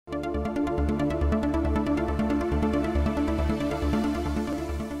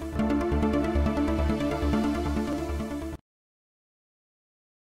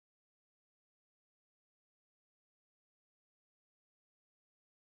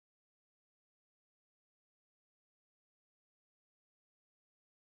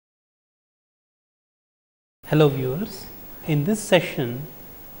Hello viewers, in this session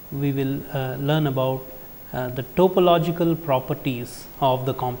we will learn about the topological properties of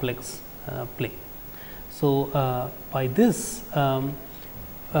the complex plane. So, by this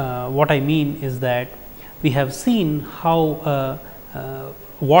what I mean is that we have seen how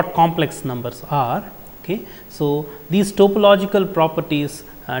what complex numbers are. Okay. So, these topological properties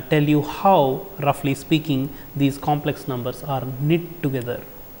tell you how, roughly speaking, these complex numbers are knit together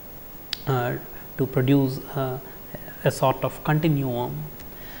to produce a sort of continuum.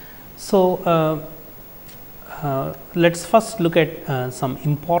 So, let us first look at some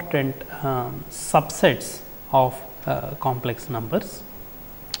important subsets of complex numbers.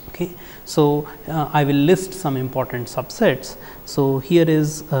 Okay. So, I will list some important subsets. So, here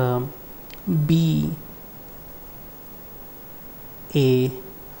is B A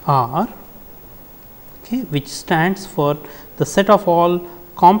R, okay, which stands for the set of all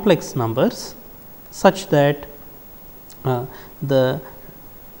complex numbers such that the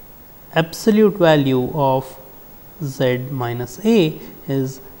absolute value of z minus a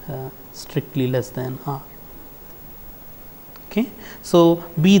is strictly less than r. Okay. So,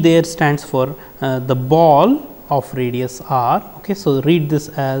 B there stands for the ball of radius r. Okay. So, read this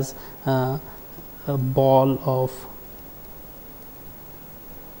as a ball of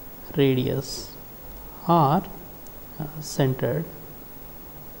radius r centered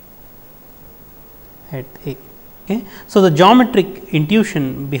at A. Okay. So, the geometric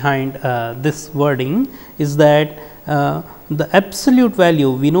intuition behind this wording is that the absolute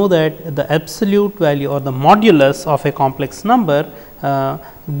value, we know that the absolute value or the modulus of a complex number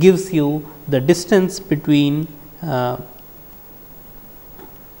gives you the distance between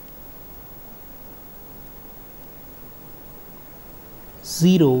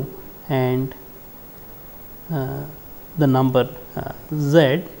zero and the number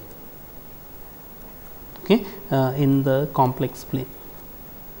z, okay, in the complex plane.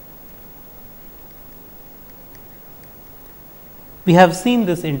 We have seen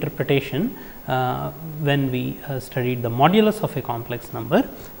this interpretation when we studied the modulus of a complex number.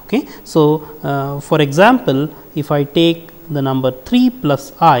 Okay. So, for example, if I take the number 3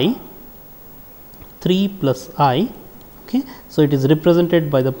 plus I, okay, so it is represented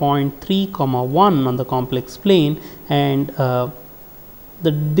by the point 3 comma 1 on the complex plane, and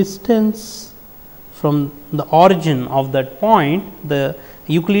the distance from the origin of that point, the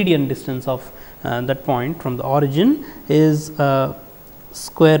Euclidean distance of that point from the origin is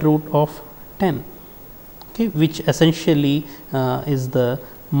square root of 10, okay, which essentially is the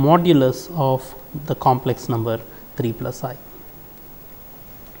modulus of the complex number 3 plus I.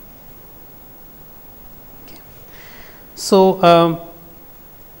 Okay. So,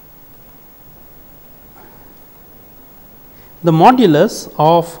 the modulus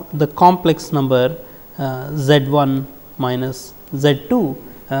of the complex number z1 minus z2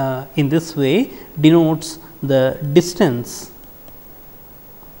 in this way denotes the distance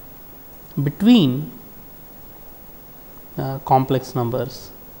between complex numbers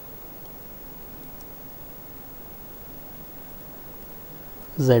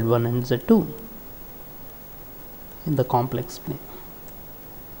z1 and z2 in the complex plane.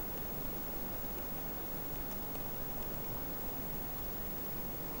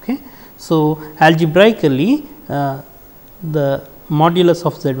 Okay. So, algebraically the modulus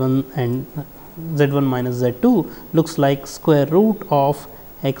of z1 and z1 minus z2 looks like square root of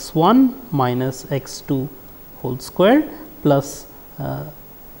x1 minus x2 whole squared plus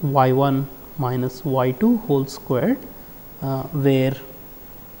y1 minus y2 whole squared, where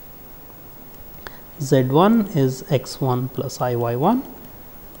z1 is x1 plus iy1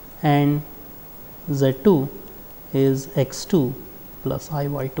 and z2 is x2 plus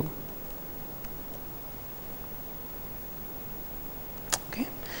iy2. Okay.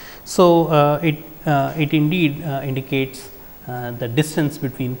 So, it indeed indicates the distance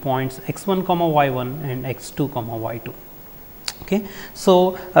between points x1 comma y1 and x2 comma y2. Okay.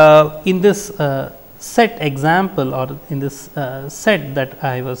 So, in this set example or in this set that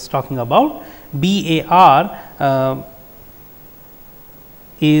I was talking about, BAR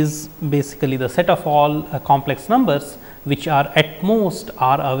is basically the set of all complex numbers which are at most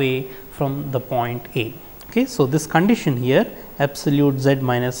r away from the point A. Okay. So, this condition here, absolute z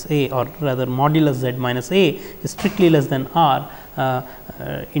minus a, or rather modulus z minus a is strictly less than r,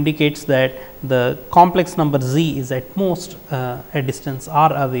 indicates that the complex number z is at most a distance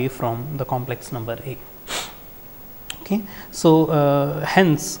r away from the complex number A. Okay. So,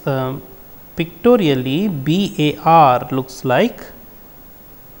 hence pictorially BAR looks like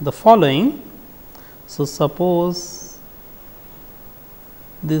the following. So, suppose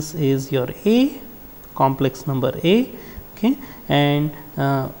this is your A complex number A, okay, and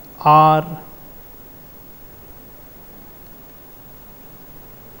R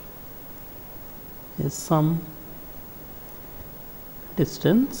is some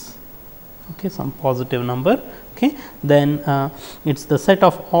distance, okay, some positive number, okay, then it is the set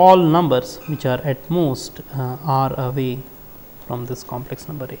of all numbers which are at most r away from this complex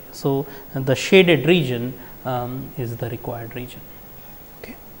number A. So, the shaded region is the required region.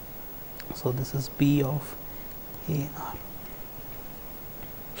 Okay. So, this is B of A R.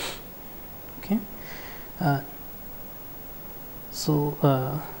 Okay.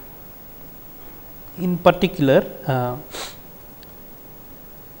 In particular,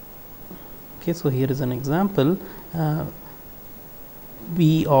 okay, so here is an example,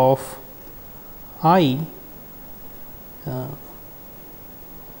 B of I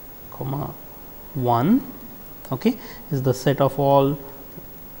comma 1, okay, is the set of all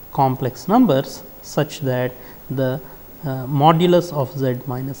complex numbers such that the modulus of z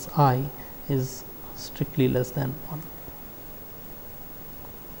minus I is strictly less than 1.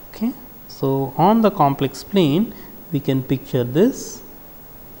 Okay. So, on the complex plane we can picture this.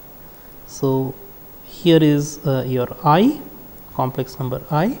 So, here is your I, complex number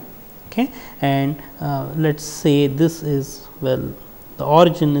I, okay, and let us say this is, well, the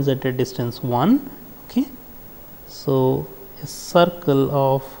origin is at a distance 1. Okay. So, a circle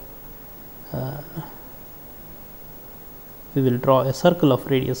of we will draw a circle of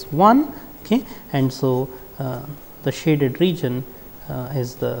radius 1, okay, and so the shaded region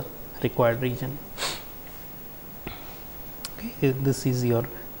is the required region. Okay. This is your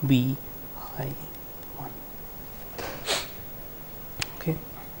B I 1. Okay.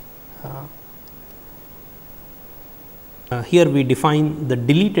 Here we define the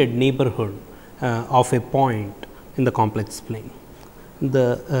deleted neighborhood of a point in the complex plane.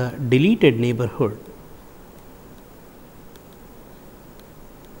 The deleted neighborhood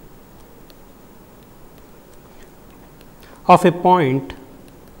of a point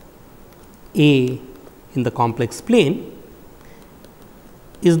A in the complex plane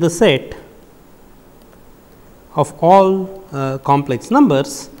is the set of all complex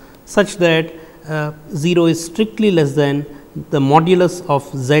numbers such that 0 is strictly less than the modulus of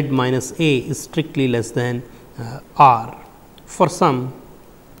z minus A is strictly less than R for some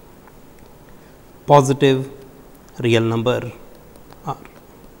positive real number R.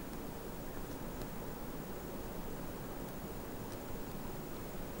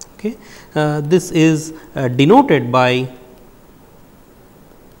 Okay. This is denoted by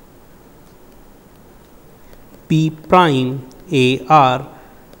P prime A R.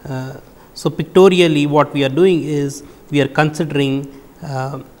 So, pictorially what we are doing is we are considering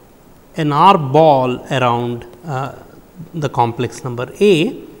an R ball around the complex number A,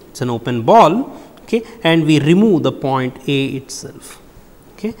 it is an open ball, okay, and we remove the point A itself.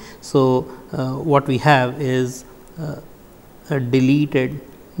 Okay. So, what we have is a deleted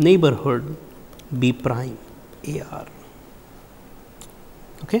neighborhood B prime A R.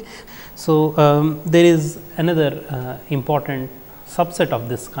 Okay. So, there is another important subset of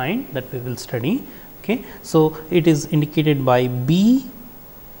this kind that we will study. Okay. So, it is indicated by B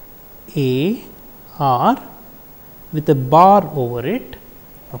A R with a bar over it,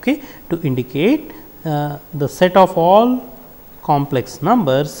 okay, to indicate the set of all complex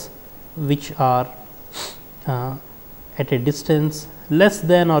numbers which are at a distance less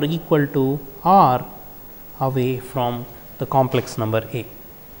than or equal to R away from the complex number A.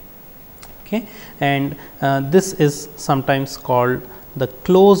 Okay. And this is sometimes called the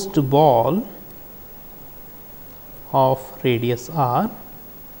closed ball of radius R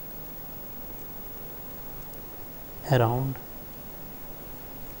around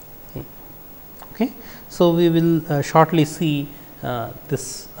A. Okay. So, we will shortly see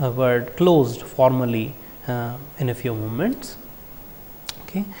this word closed formally in a few moments.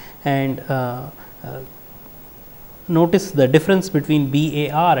 Okay. And notice the difference between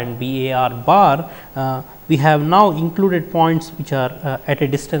BAR and BAR bar. We have now included points which are at a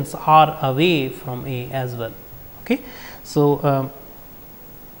distance R away from A as well. Okay. So,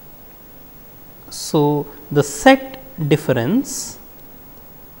 so the set difference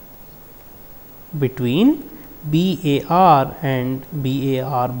between BAR and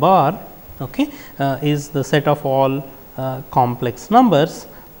BAR bar, okay, is the set of all complex numbers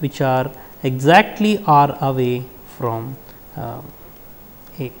which are exactly R away from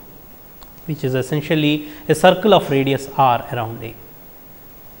A, which is essentially a circle of radius R around A.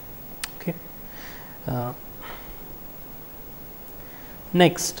 Okay.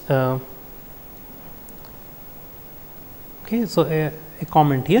 Next, okay, so a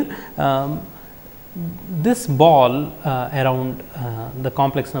comment here. this ball around the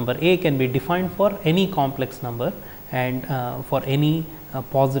complex number A can be defined for any complex number and for any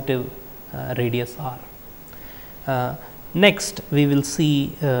positive radius r. Next, we will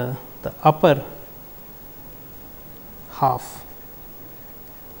see the upper half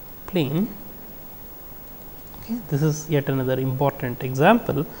plane. Okay. This is yet another important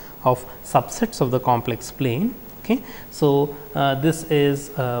example of subsets of the complex plane. Okay. So, this is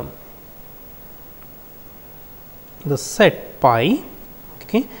the set pi.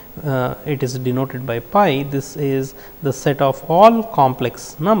 Okay. It is denoted by pi. This is the set of all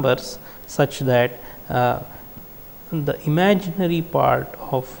complex numbers such that the imaginary part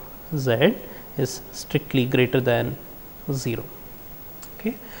of z is strictly greater than 0.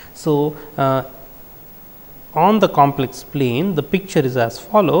 Okay. So, on the complex plane, the picture is as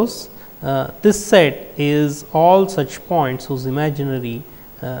follows. This set is all such points whose imaginary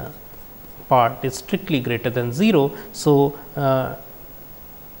part is strictly greater than 0. So,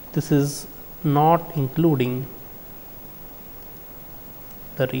 this is not including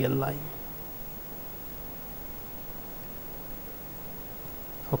the real line.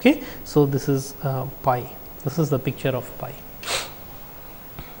 Okay. So, this is pi. This is the picture of pi.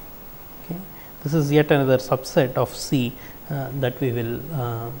 Okay. This is yet another subset of C that we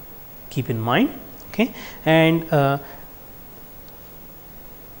will keep in mind. Okay. And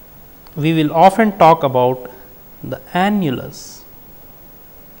we will often talk about the annulus.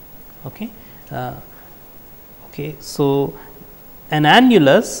 Okay. Okay. So, an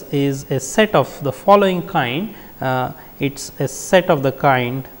annulus is a set of the following kind. It is a set of the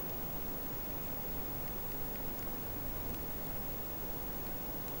kind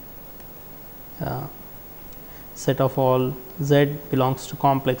set of all z belongs to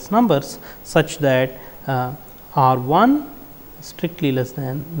complex numbers such that r 1 strictly less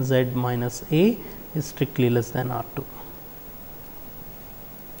than z minus a is strictly less than r 2.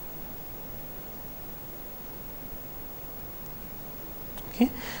 Okay.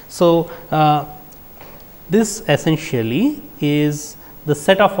 So, this essentially is the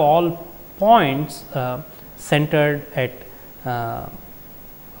set of all points centered at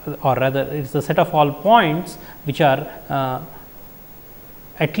or rather it is the set of all points which are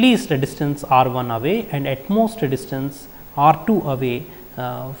at least a distance r 1 away and at most a distance r 2 away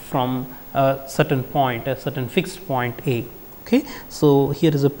from a certain point, a certain fixed point A. Okay. So,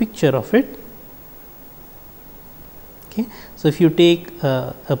 here is a picture of it. Okay. So, if you take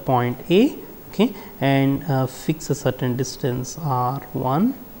a point A, okay, and fix a certain distance r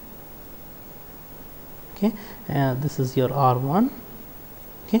 1, okay, this is your r 1,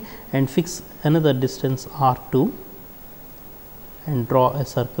 okay, and fix another distance r 2 and draw a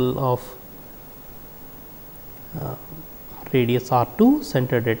circle of radius r 2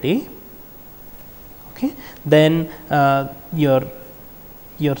 centered at A. Okay. Then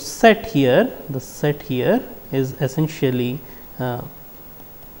your set here, the set here is essentially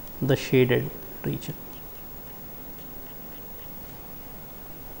the shaded region.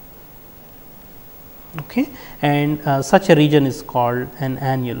 Okay. And such a region is called an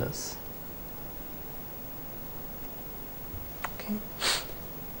annulus. Okay.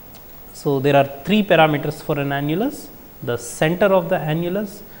 So, there are 3 parameters for an annulus: the center of the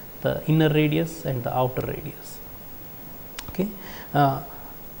annulus, the inner radius and the outer radius. Okay.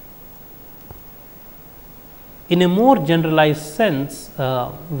 In a more generalized sense,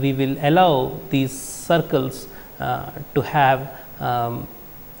 we will allow these circles to have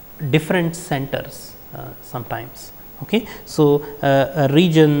different centers sometimes. Okay. So, a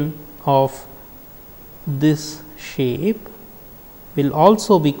region of this shape will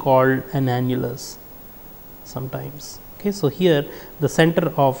also be called an annulus sometimes. Okay. So, here the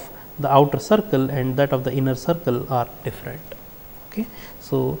center of the outer circle and that of the inner circle are different. Okay.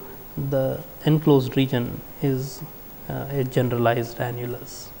 So, the enclosed region is a generalized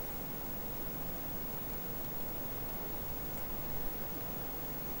annulus.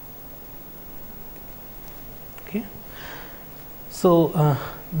 Okay. So,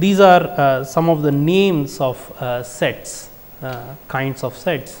 these are some of the names of sets, kinds of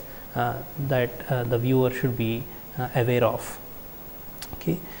sets that the viewer should be aware of.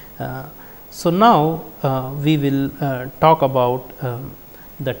 Okay. So, now we will talk about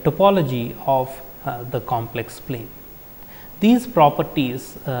the topology of the complex plane. These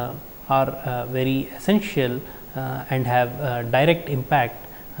properties are very essential and have direct impact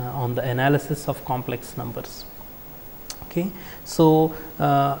on the analysis of complex numbers. Okay. So,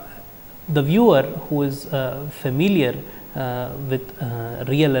 the viewer who is familiar with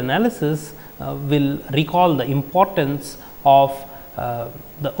real analysis will recall the importance of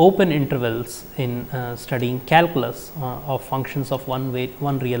the open intervals in studying calculus of functions of one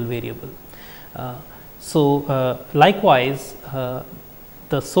real variable. Likewise,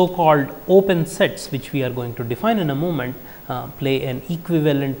 the so called open sets, which we are going to define in a moment, play an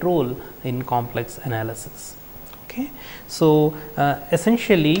equivalent role in complex analysis. Okay. So,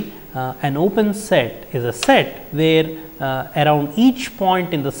 essentially an open set is a set where around each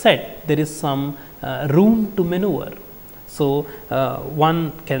point in the set there is some room to maneuver. So,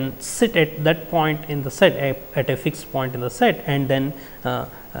 one can sit at that point in the set at a fixed point in the set and then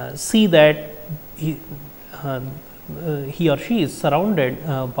see that he or she is surrounded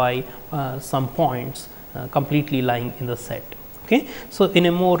by some points completely lying in the set. Okay. So, in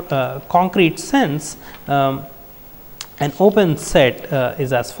a more concrete sense, an open set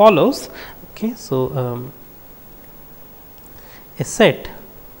is as follows. Okay. So, a set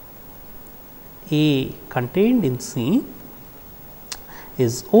A contained in C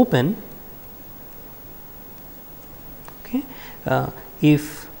is open, okay,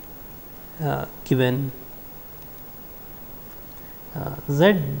 if given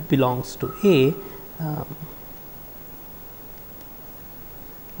Z belongs to A,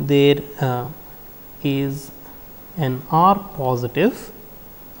 there is an R positive,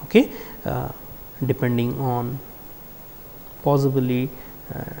 okay, depending on possibly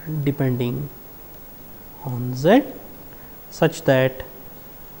depending on Z, such that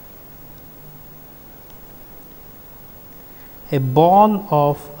a ball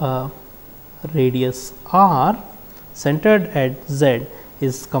of radius R centered at Z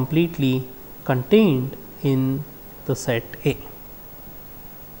is completely contained in the set A.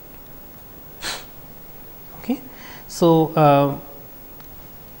 Okay. So,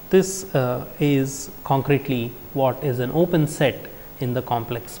 this is concretely what is an open set in the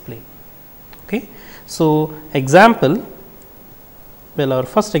complex plane. Okay. So, example, well, our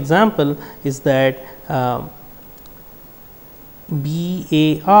first example is that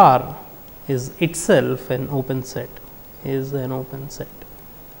BAR is itself an open set, is an open set.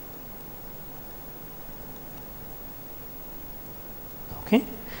 Okay.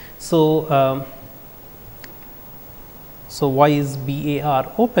 So, so why is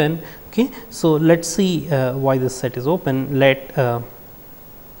BAR open? Okay. So, let us see why this set is open. Let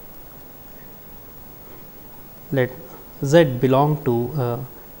Z belong to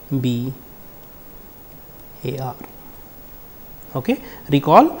BAR. Okay.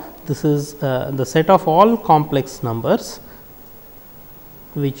 Recall, this is the set of all complex numbers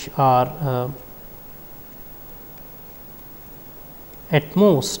which are at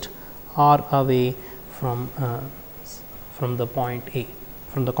most R away from the point A,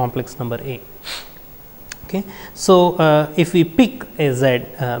 from the complex number A. Okay. So, if we pick a Z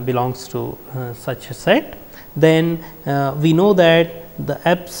belongs to such a set, then we know that the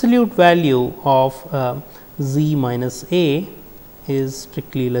absolute value of Z minus A is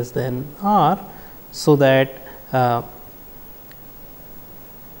strictly less than R. So, that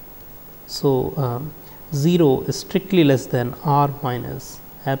 0 is strictly less than R minus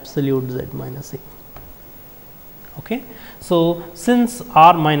absolute Z minus A. Okay. So, since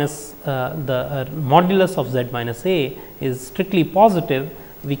R minus the modulus of Z minus A is strictly positive,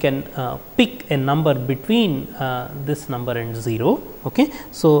 we can pick a number between this number and 0. Okay.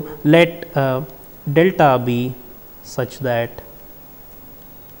 So, let delta be such that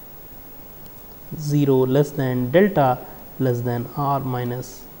 0 less than delta less than R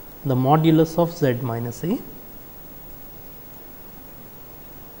minus the modulus of Z minus A.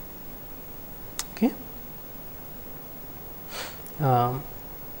 Okay.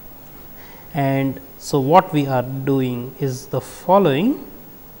 And so, what we are doing is the following.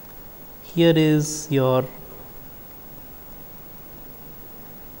 Here is your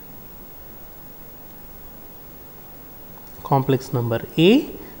complex number A,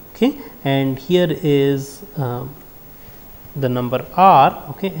 okay, and here is the number R,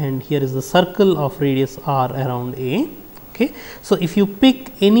 okay, and here is the circle of radius R around A. Okay. So, if you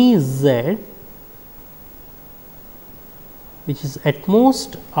pick any Z which is at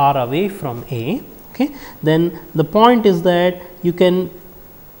most R away from A, okay, then the point is that you can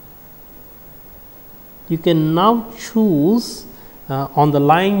now choose on the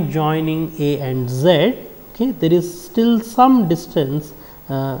line joining A and Z. Okay, there is still some distance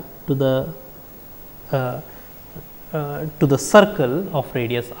to the circle of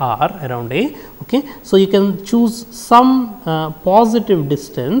radius R around A. Okay. So, you can choose some positive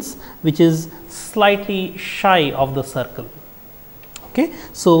distance which is slightly shy of the circle. Okay.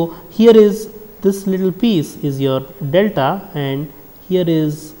 So, here is this little piece is your delta, and here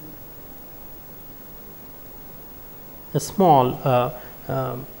is a small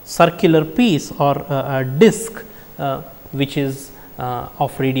circular piece or a disk which is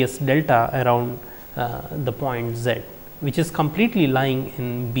of radius delta around the point z, which is completely lying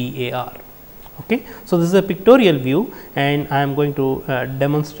in BAR. Okay. So, this is a pictorial view and I am going to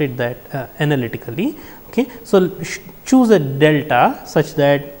demonstrate that analytically. Okay. So, choose a delta such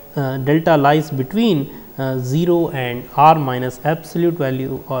that delta lies between 0 and r minus absolute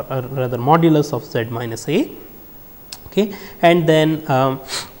value or rather modulus of z minus a. Okay. And then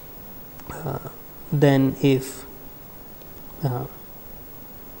if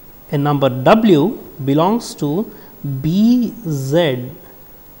a number w belongs to B z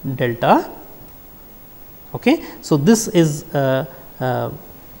delta. Okay. So, this is a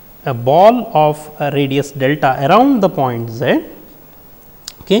ball of a radius delta around the point z.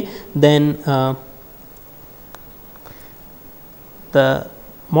 Okay. Then the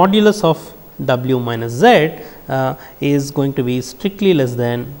modulus of w minus z is going to be strictly less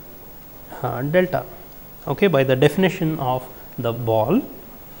than delta, okay, by the definition of the ball.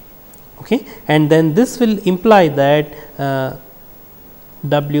 Okay. And then this will imply that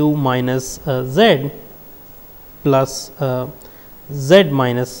w minus z plus z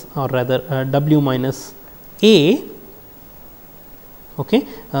minus or rather w minus a, okay,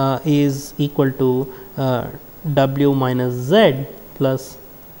 is equal to w minus z plus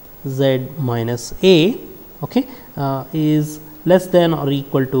z minus a, okay, is less than or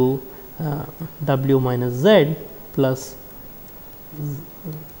equal to w minus z plus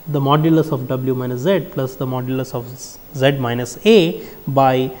the modulus of w minus z plus the modulus of z minus a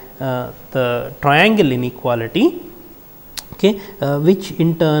by the triangle inequality, okay, which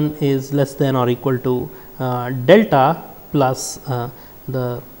in turn is less than or equal to delta plus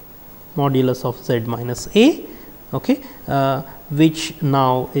the modulus of z minus a, okay, which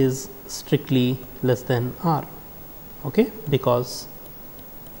now is strictly less than r, okay, because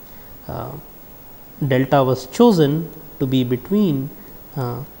delta was chosen to be between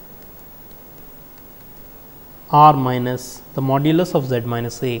r minus the modulus of z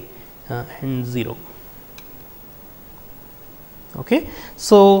minus a and 0. Okay.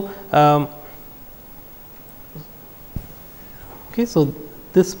 So, so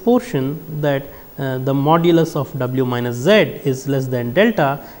this portion that the modulus of w minus z is less than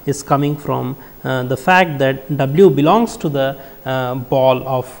delta is coming from the fact that w belongs to the ball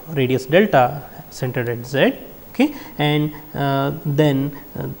of radius delta centered at z, okay, and then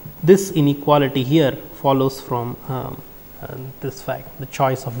this inequality here follows from this fact, the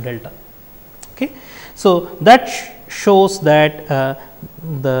choice of delta. Okay. So, that shows that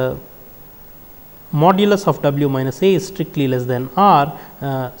the modulus of w minus a is strictly less than r.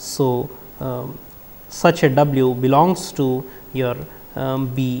 So, such a w belongs to your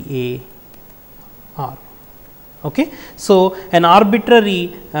B A r. Okay. So, an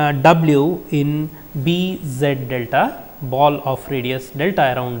arbitrary w in B z delta, ball of radius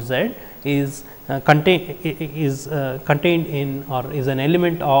delta around z, is contained in or is an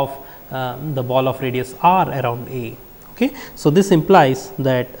element of the ball of radius r around a. Okay. So, this implies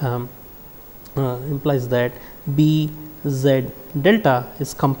that B z delta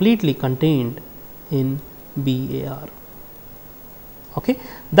is completely contained in B A r. Okay.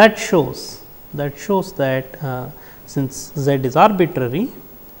 That shows that since z is arbitrary,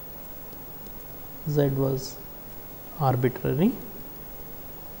 z was arbitrary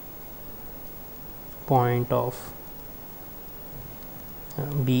point of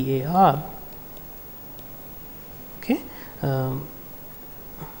B A r, okay,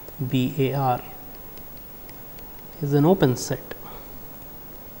 B A r is an open set,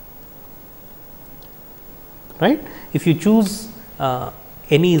 right. If you choose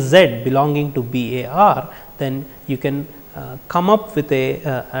any z belonging to B A r, then you can come up with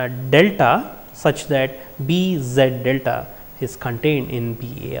a delta such that B z delta is contained in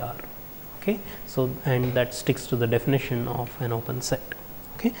B A r. Okay. So, and that sticks to the definition of an open set,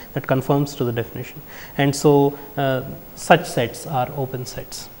 okay, that conforms to the definition, and so such sets are open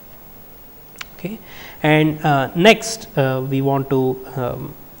sets. Okay. And next we want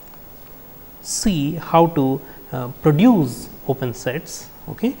to see how to produce open sets.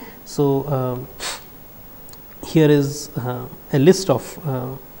 Okay. So, here is a list of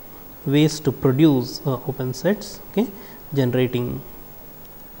ways to produce open sets, okay, generating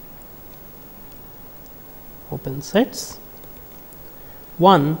open sets.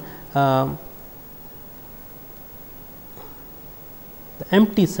 One, the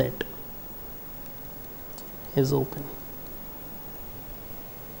empty set is open.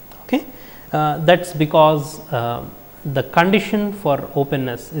 Okay. That is because the condition for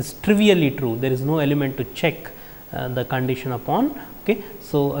openness is trivially true. There is no element to check the condition upon. Okay.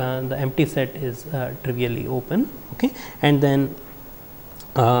 So, the empty set is trivially open, okay, and then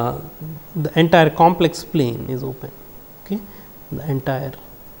the entire complex plane is open. Okay. The entire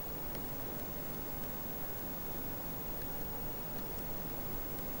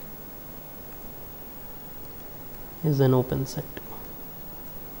is an open set.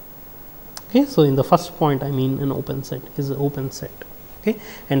 Okay. So, in the first point I mean an open set is an open set, okay,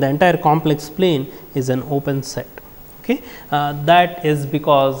 and the entire complex plane is an open set. Okay. That is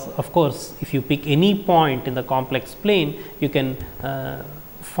because of course, if you pick any point in the complex plane, you can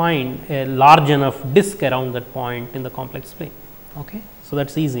find a large enough disk around that point in the complex plane. Okay. So, that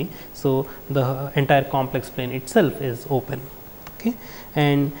is easy. So, the entire complex plane itself is open. Okay.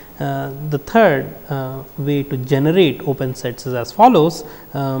 And the third way to generate open sets is as follows.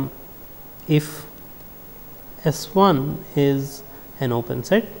 If S1 is an open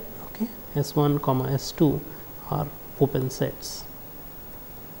set, okay, S1 comma S2 are open sets,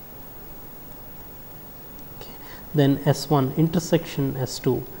 okay, then S1 intersection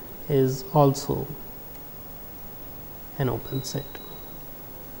S2 is also an open set.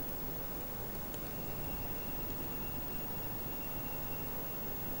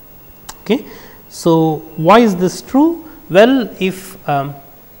 Okay. So, why is this true? Well,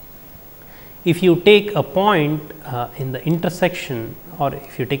 if you take a point in the intersection, or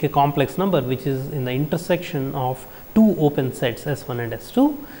if you take a complex number which is in the intersection of two open sets S1 and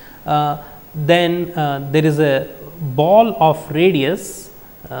S2, then there is a ball of radius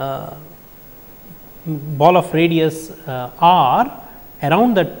R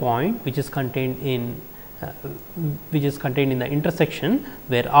around that point, which is contained in the intersection,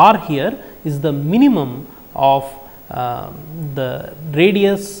 where R here is the minimum of the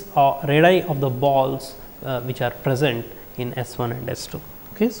radius or radii of the balls which are present in S1 and S2.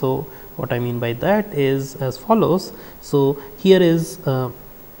 Okay. So, what I mean by that is as follows. So, here is an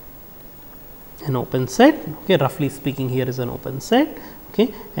open set, okay, roughly speaking here is an open set,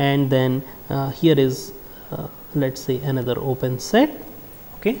 okay, and then here is let us say another open set.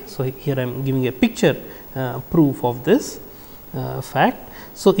 Okay. So, here I am giving a picture proof of this fact.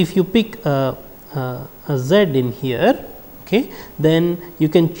 So, if you pick a Z in here, okay, then you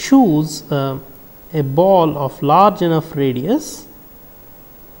can choose a ball of large enough radius,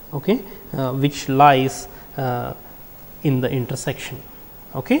 okay, which lies in the intersection.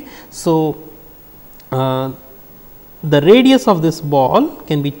 Okay. So, the radius of this ball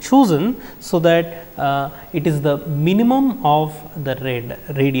can be chosen so that it is the minimum of the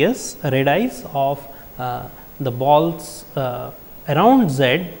radii of the balls around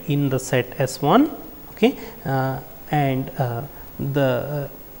Z in the set S1, okay, and the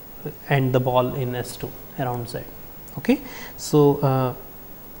ball in S2 around Z. Okay. So,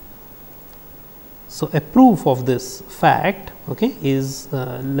 so a proof of this fact, okay, is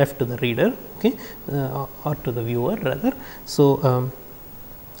left to the reader, okay, or to the viewer rather. So,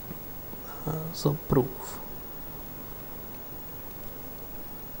 so proof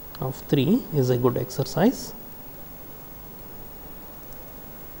of 3 is a good exercise.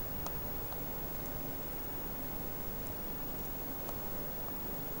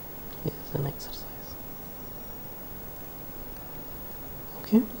 Here's an exercise.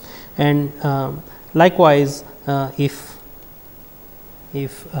 Okay. And likewise, if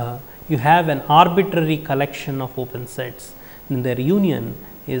you have an arbitrary collection of open sets, then their union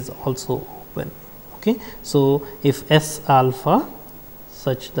is also open. Okay. So, if S alpha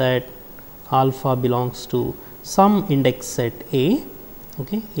such that alpha belongs to some index set A,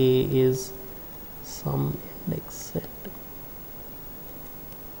 okay, A is some index set,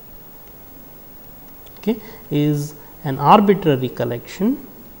 okay, is an arbitrary collection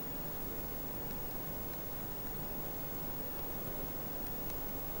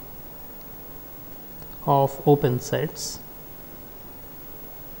of open sets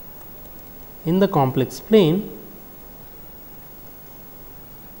in the complex plane,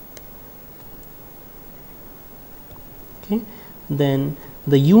 okay, then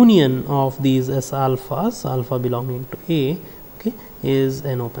the union of these S alphas, alpha belonging to A, okay, is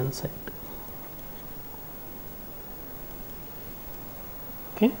an open set.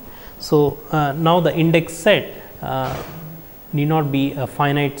 Okay. So, now the index set need not be a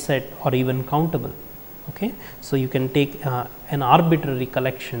finite set or even countable. Okay. So, you can take an arbitrary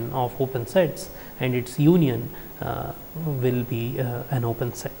collection of open sets and its union will be an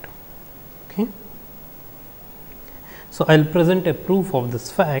open set. Okay. So, I will present a proof of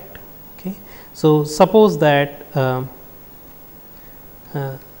this fact. Okay. So, suppose that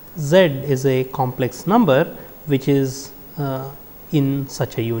Z is a complex number which is in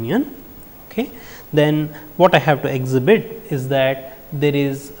such a union. Okay. Then what I have to exhibit is that there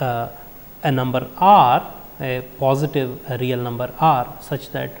is a number r, a positive real number r, such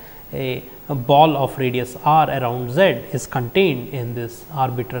that a ball of radius r around z is contained in this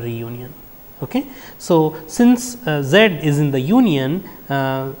arbitrary union. Okay. So, since z is in the union,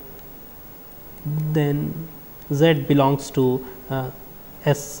 then z belongs to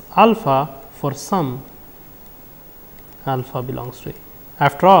S alpha for some alpha belongs to A.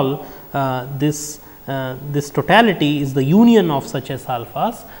 After all, this totality is the union of such S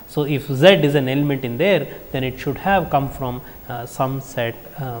alphas. So, if z is an element in there, then it should have come from some set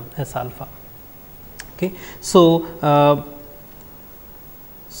S alpha. Okay. So,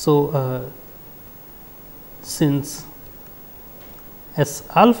 since S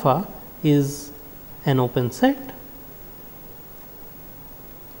alpha is an open set,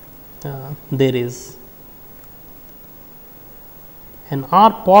 there is an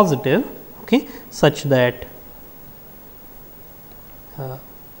R positive, okay, such that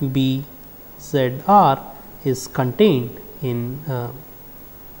B Z R is contained in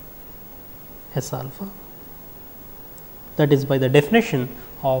S alpha. That is by the definition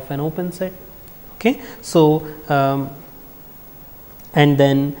of an open set. Okay. So, and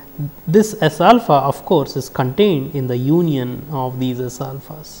then this S alpha of course is contained in the union of these S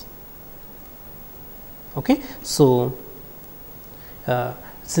alphas. Okay. So,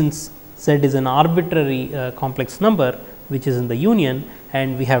 since Z is an arbitrary complex number which is in the union,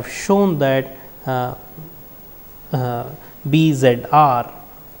 and we have shown that B Z R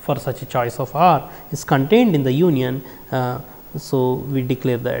for such a choice of R is contained in the union. So, we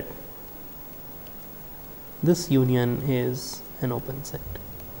declare that this union is an open set.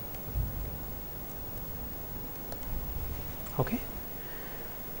 Okay.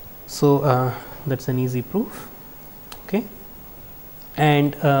 So, that is an easy proof. Okay.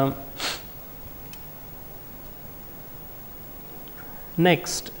 And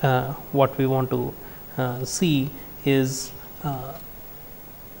next what we want to see is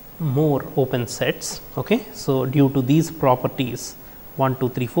more open sets. Okay. So, due to these properties 1, 2,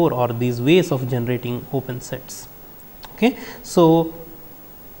 3, 4 or these ways of generating open sets. Okay. So,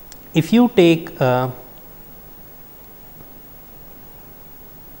 if you take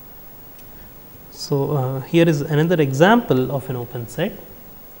here is another example of an open set.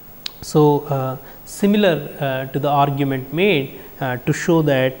 So, similar to the argument made to show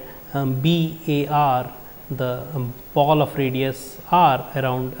that B A R, the ball of radius r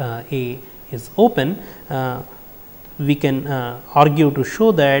around A is open, we can argue to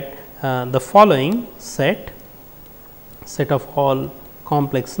show that the following set of all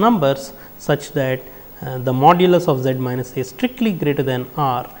complex numbers such that the modulus of z minus a strictly greater than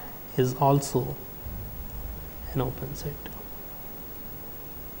r is also an open set.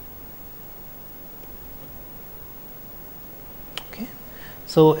 Okay.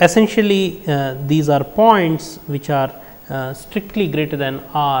 So, essentially these are points which are strictly greater than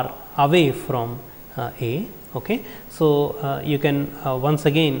r away from A. Okay. So, you can once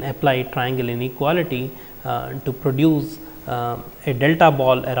again apply triangle inequality to produce a delta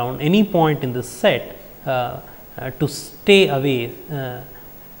ball around any point in this set to stay away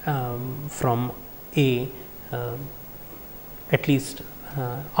from A, at least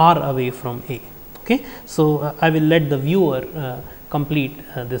r away from A. Okay. So, I will let the viewer complete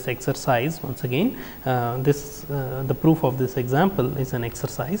this exercise once again. The proof of this example is an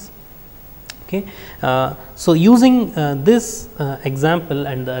exercise. Okay. So, using this example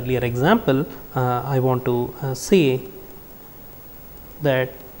and the earlier example, I want to say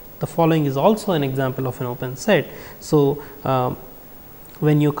that the following is also an example of an open set. So,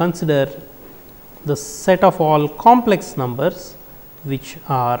 when you consider the set of all complex numbers which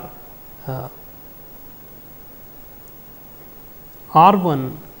are r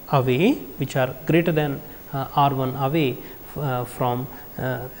 1 away, which are greater than r 1 away from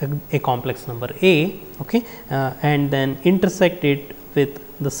a complex number A, okay, and then intersect it with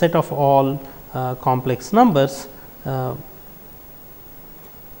the set of all complex numbers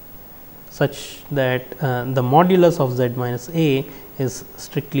such that the modulus of z minus A is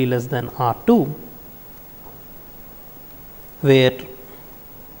strictly less than r 2, where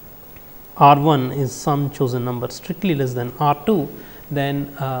r 1 is some chosen number strictly less than r 2, then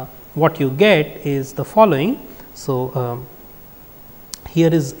what you get is the following. So,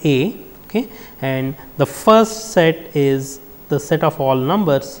 here is A, okay, and the first set is the set of all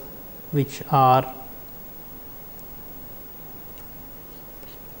numbers which are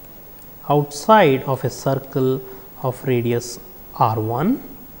outside of a circle of radius r 1,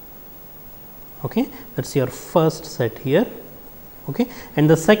 okay, that is your first set here, Okay. And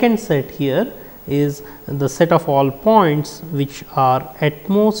the second set here is the set of all points which are at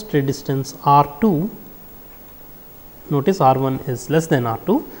most a distance r2. Notice r1 is less than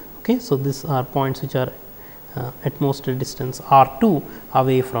r2. Okay. So, these are points which are at most a distance r2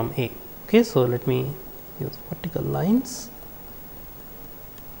 away from A. Okay. So, let me use vertical lines.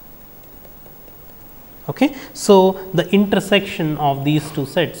 Okay. So, the intersection of these two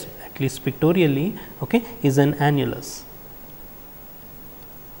sets, at least pictorially, okay, is an annulus.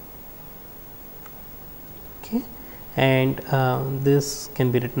 Okay. And this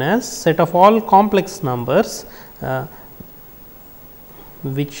can be written as set of all complex numbers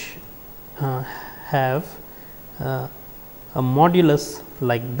which have a modulus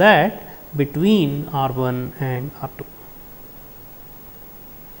like that between R1 and R2.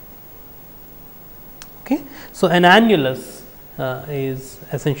 Okay. So, an annulus is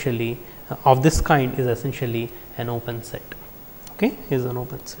essentially of this kind is essentially an open set. Okay, is an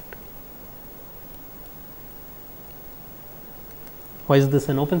open set. Why is this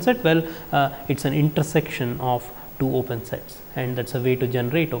an open set? Well, it is an intersection of two open sets, and that is a way to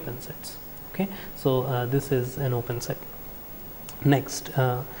generate open sets. Okay. So, this is an open set. Next,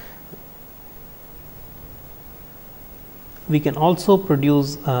 we can also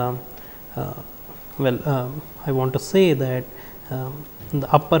produce I want to say that the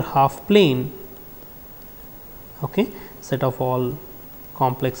upper half plane, okay, set of all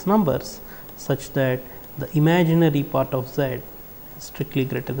complex numbers such that the imaginary part of z is strictly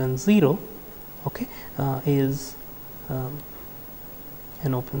greater than 0, okay, is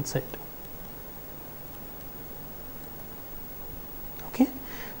an open set. Okay.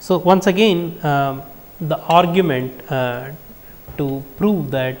 So, once again the argument to prove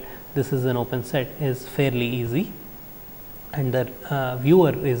that this is an open set is fairly easy, and the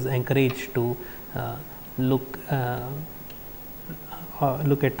viewer is encouraged to look at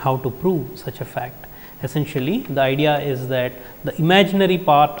how to prove such a fact. Essentially, the idea is that the imaginary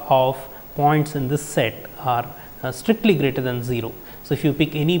part of points in this set are strictly greater than 0. So, if you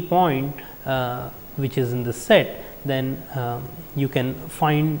pick any point which is in this set, then you can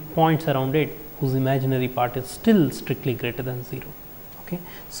find points around it whose imaginary part is still strictly greater than 0. Okay.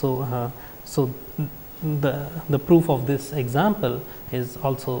 So, the proof of this example is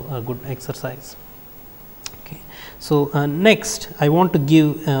also a good exercise. Okay. So, next I want to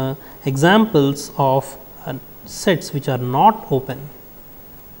give examples of sets which are not open.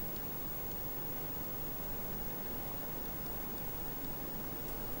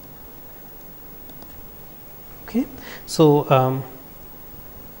 Okay. So,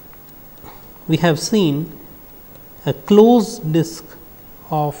 we have seen a closed disk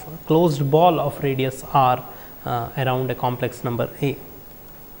of closed ball of radius r around a complex number A.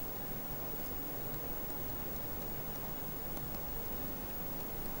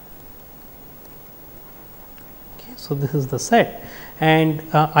 Okay, so, this is the set, and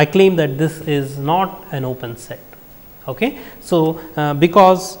I claim that this is not an open set. Okay. So,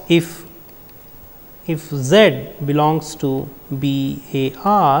 because if z belongs to B A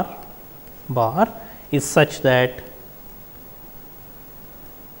r bar is such that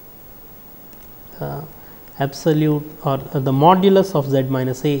absolute or the modulus of z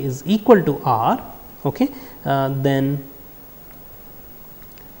minus a is equal to r, okay, then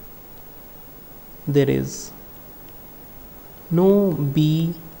there is no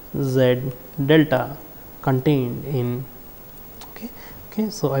B z delta contained in. Okay. Okay.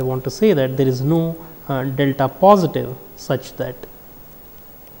 So, I want to say that there is no delta positive such that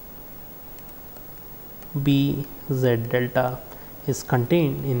B z delta is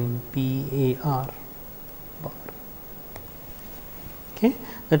contained in B A r bar. Okay.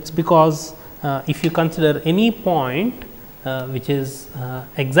 That is because if you consider any point which is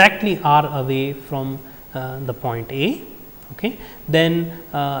exactly r away from the point A, okay, then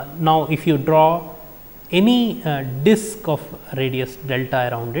now if you draw any disk of radius delta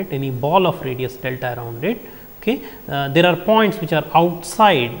around it, any ball of radius delta around it, okay, there are points which are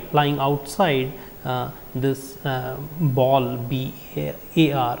outside, lying outside this ball B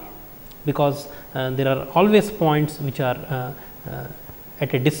A r, because there are always points which are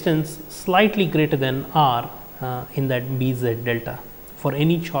at a distance slightly greater than r in that B z delta for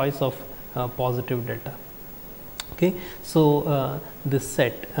any choice of positive delta. Okay. So, this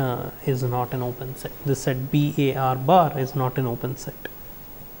set is not an open set, this set B A r bar is not an open set.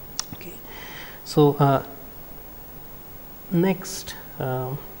 Okay. So, next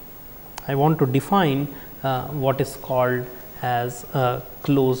I want to define what is called as a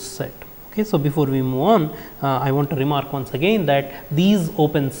closed set. Okay. So, before we move on, I want to remark once again that these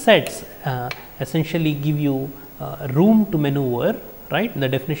open sets essentially give you room to maneuver, right. The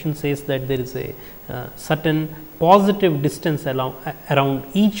definition says that there is a certain positive distance around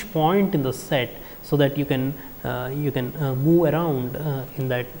each point in the set, so that you can move around in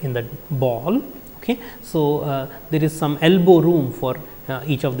that ball. Okay. So, there is some elbow room for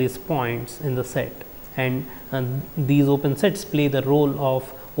each of these points in the set, and these open sets play the role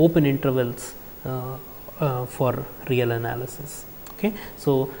of open intervals for real analysis. Okay.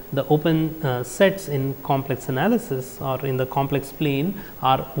 So, the open sets in complex analysis or in the complex plane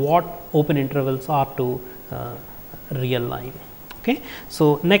are what open intervals are to real line. Okay.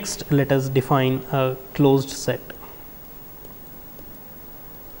 So, next let us define a closed set.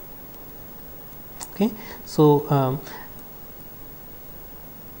 Okay. So,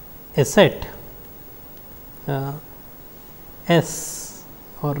 a set S,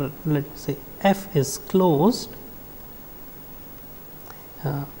 or let us say F, is closed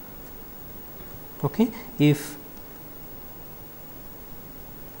okay, if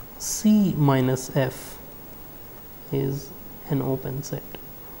C minus F is an open set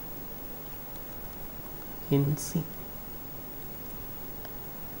in C.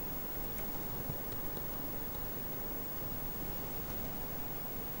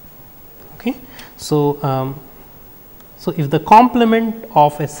 Okay. So, so if the complement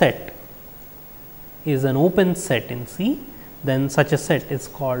of a set is an open set in C, then such a set is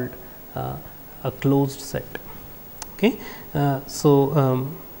called a closed set. Okay. So,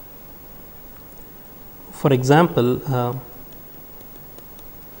 for example,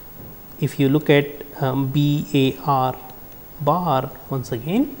 if you look at BAR bar once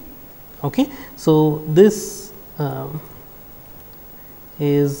again. Okay. So, this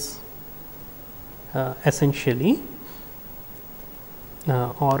is essentially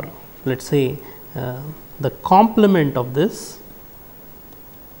or let us say the complement of this,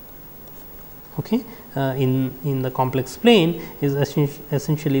 okay, in the complex plane is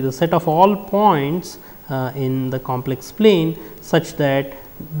essentially the set of all points in the complex plane, such that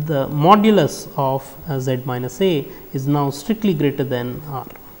the modulus of z minus a is now strictly greater than r,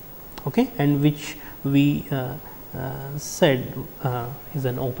 okay, and which we said is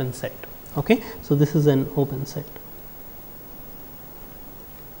an open set. Okay. So, this is an open set.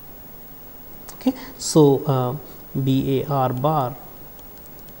 Okay. So, BAR bar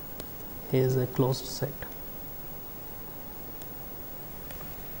is a closed set.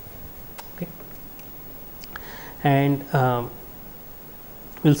 Okay. And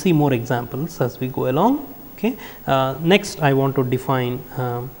we will see more examples as we go along. Okay. Next, I want to define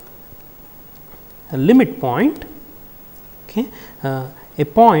a limit point. Okay. A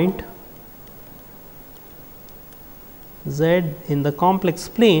point Z in the complex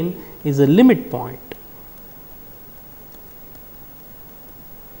plane is a limit point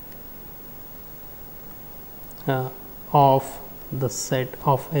of the set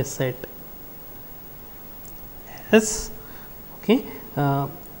of a set S. Okay.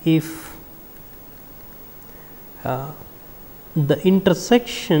 If the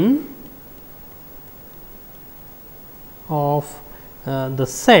intersection of the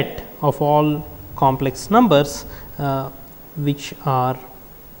set of all complex numbers which are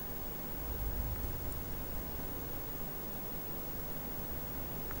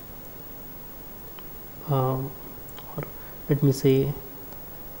or let me say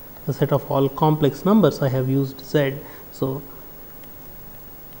the set of all complex numbers, I have used Z. So,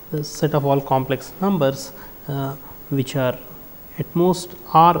 the set of all complex numbers which are at most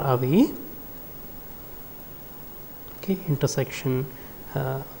r away, okay, intersection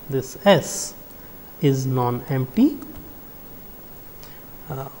this S is non-empty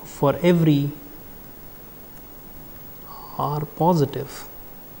for every r positive.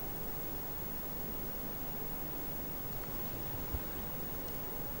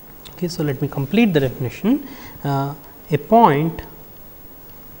 Okay, so, let me complete the definition. A point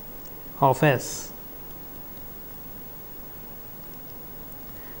of S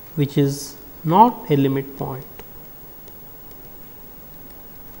which is not a limit point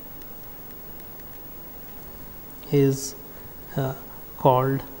is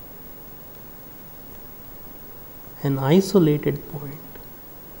called an isolated point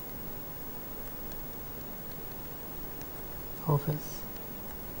of S.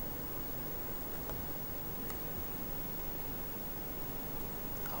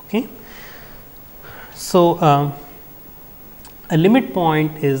 Okay. So, a limit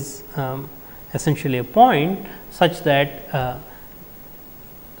point is essentially a point such that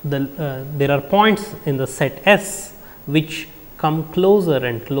there are points in the set S which come closer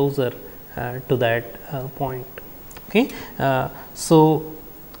and closer to that point. Okay. So,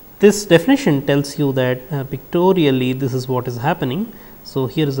 this definition tells you that pictorially this is what is happening. So,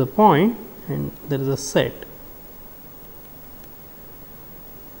 here is a point and there is a set,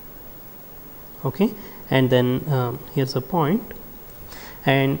 okay, and then here is a point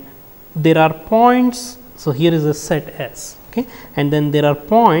and there are points. So, here is a set S, okay, and then there are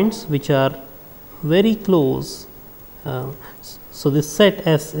points which are very close. So, this set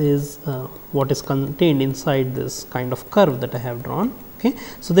S is what is contained inside this kind of curve that I have drawn. Okay.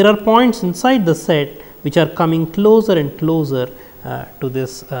 So, there are points inside the set which are coming closer and closer to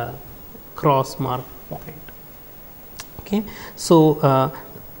this cross mark point. Okay. So,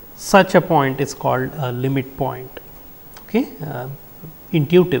 such a point is called a limit point, okay,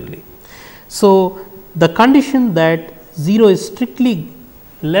 intuitively. So, the condition that 0 is strictly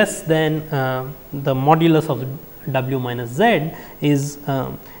less than the modulus of w minus z is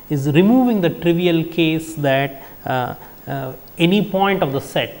removing the trivial case that any point of the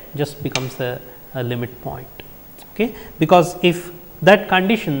set just becomes a limit point, okay. Because if that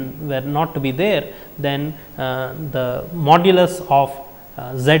condition were not to be there, then the modulus of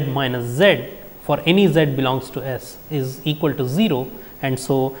z minus z for any z belongs to S is equal to 0, and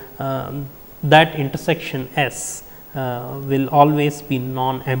so that intersection S will always be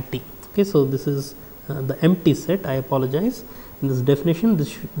non-empty. Okay. So, this is the empty set. I apologize, in this definition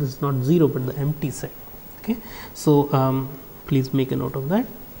this is not 0, but the empty set. Okay. So, please make a note of that.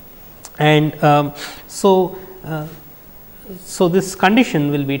 And so this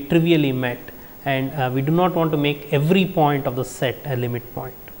condition will be trivially met, and we do not want to make every point of the set a limit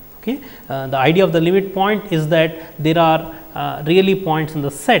point. Okay. The idea of the limit point is that there are really points in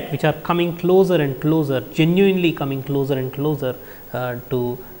the set which are coming closer and closer, genuinely coming closer and closer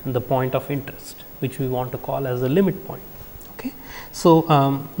to the point of interest, which we want to call as a limit point. Okay. So,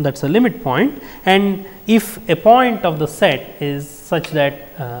 that is a limit point, and if a point of the set is such that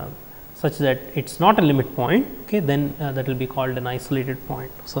it is not a limit point, okay, then that will be called an isolated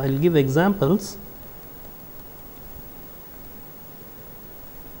point. So, I will give examples.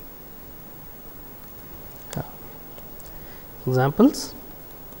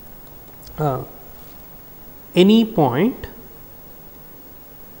 Any point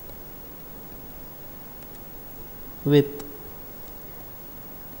with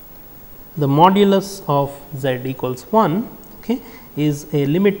the modulus of z equals 1, okay, is a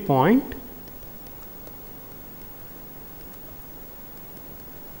limit point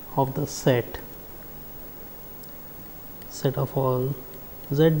of the set of all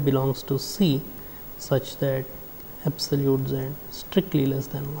z belongs to C such that absolute z strictly less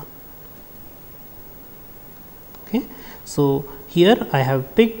than 1. Okay. So, here I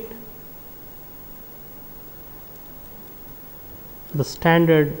have picked the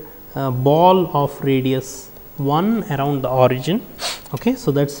standard ball of radius 1 around the origin. Okay.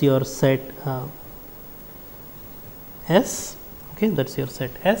 So, that is your set S, okay, that is your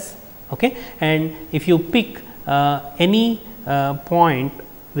set S, okay. And if you pick any point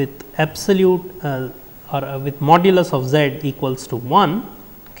with absolute or with modulus of z equals to 1,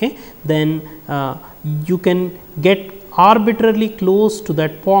 okay, then you can get arbitrarily close to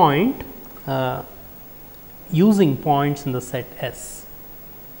that point using points in the set S.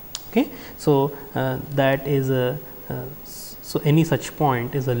 Okay. So, that is a so any such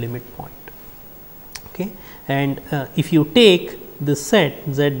point is a limit point. Okay. And if you take this set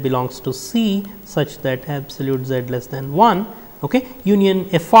z belongs to C such that absolute z less than 1, okay, union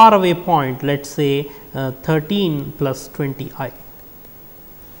a far away point, let us say 13 plus 20 I.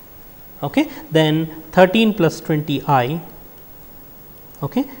 Okay. Then 13 plus 20 I,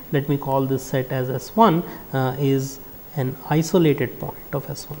 okay, let me call this set as S1, is an isolated point of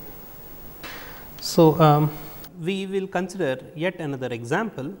S1. So, we will consider yet another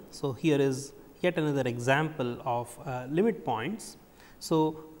example. So, here is yet another example of limit points.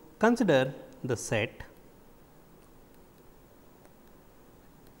 So, consider the set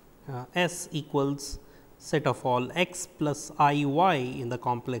S equals set of all x plus I y in the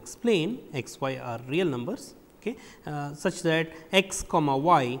complex plane, x y are real numbers, okay, such that x comma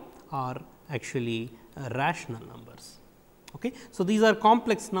y are actually rational numbers. Okay. So, these are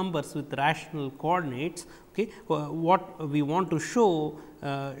complex numbers with rational coordinates. Okay. What we want to show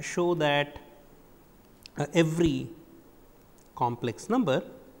that every complex number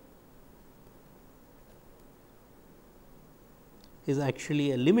is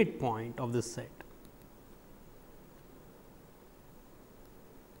actually a limit point of this set.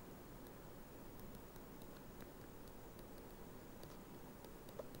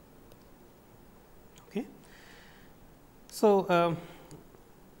 Okay. So,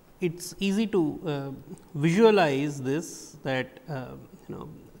 it is easy to visualize this, that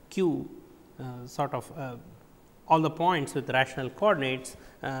Q sort of all the points with rational coordinates,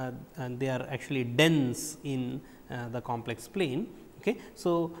 and they are actually dense in the complex plane. Okay.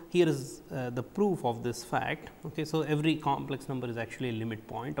 So, here is the proof of this fact. Okay. So, every complex number is actually a limit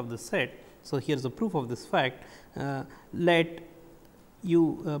point of the set. So, here is the proof of this fact. Let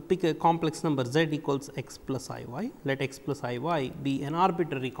you pick a complex number z equals x plus I y. Let x plus I y be an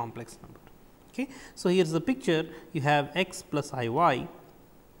arbitrary complex number. Okay. So, here is the picture, you have x plus I y,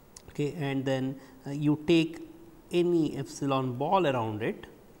 okay, and then you take any epsilon ball around it,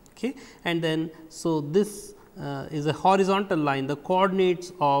 okay, and then so this is a horizontal line. The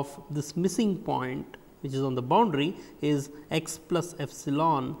coordinates of this missing point which is on the boundary is x plus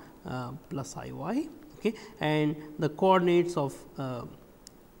epsilon plus I y, okay, and the coordinates of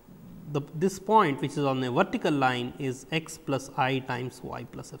this point which is on a vertical line is x plus I times y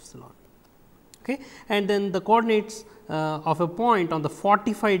plus epsilon. Okay. And then the coordinates of a point on the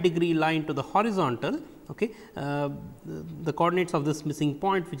 45-degree line to the horizontal, okay, the coordinates of this missing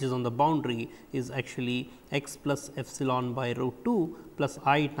point which is on the boundary is actually x plus epsilon by root 2 plus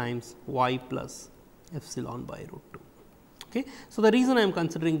I times y plus epsilon by root 2. Okay. So, the reason I am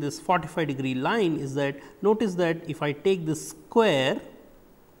considering this 45-degree line is that notice that if I take this square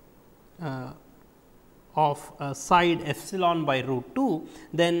of side epsilon by root 2,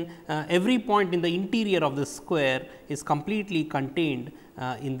 then every point in the interior of this square is completely contained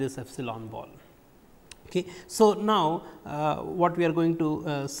in this epsilon ball. Okay. So, now what we are going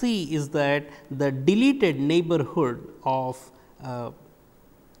to see is that the deleted neighborhood of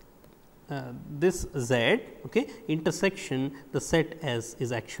this z, okay, intersection the set S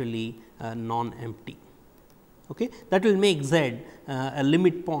is actually non-empty. Okay. That will make z a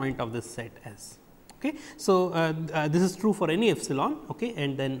limit point of this set S. Okay. So, this is true for any epsilon, okay,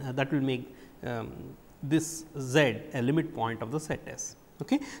 and then that will make this z a limit point of the set S.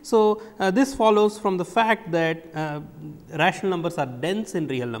 Okay. So, this follows from the fact that rational numbers are dense in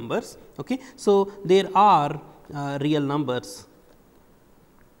real numbers. Okay. So, there are real numbers,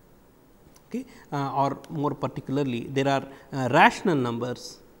 okay, or more particularly there are rational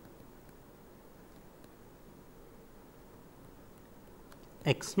numbers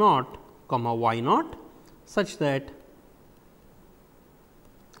x naught comma y naught such that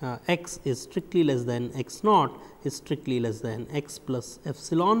x is strictly less than x naught is strictly less than x plus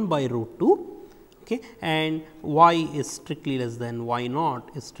epsilon by root 2, okay, and y is strictly less than y naught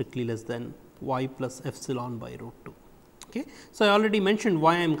is strictly less than y plus epsilon by root 2. Okay. So, I already mentioned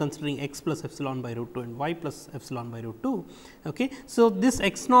why I am considering x plus epsilon by root 2 and y plus epsilon by root 2. Okay. So, this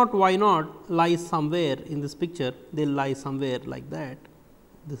x naught y naught lies somewhere in this picture, they will lie somewhere like that.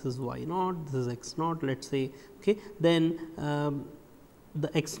 This is y naught, this is x naught, let us say. Okay. Then the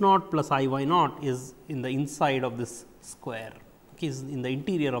x naught plus I y naught is in the inside of this square, okay, is in the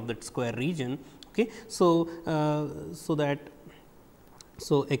interior of that square region. Okay. So,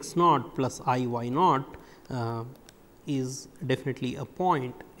 so x naught plus I y naught is definitely a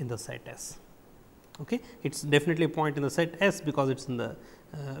point in the set S. Okay. It is definitely a point in the set S because it is in the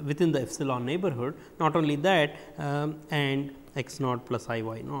within the epsilon neighborhood. Not only that, and x naught plus I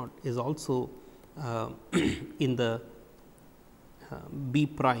y naught is also in the B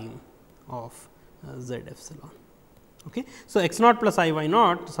prime of z epsilon. Okay. So, x naught plus I y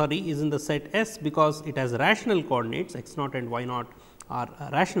naught is in the set S because it has rational coordinates, x naught and y naught are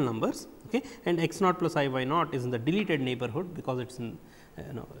rational numbers, okay, and x naught plus I y naught is in the deleted neighborhood because it is in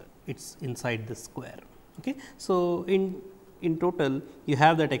it is inside this square. Okay. So, in total you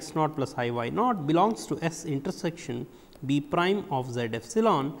have that x naught plus I y naught belongs to S intersection B prime of z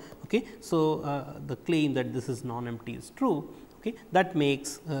epsilon. Okay. So, the claim that this is non-empty is true. Okay. That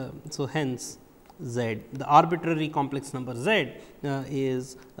makes so hence z, the arbitrary complex number z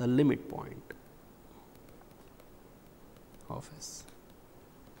is a limit point of S.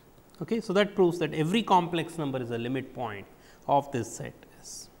 Okay. So, that proves that every complex number is a limit point of this set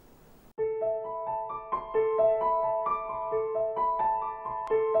S.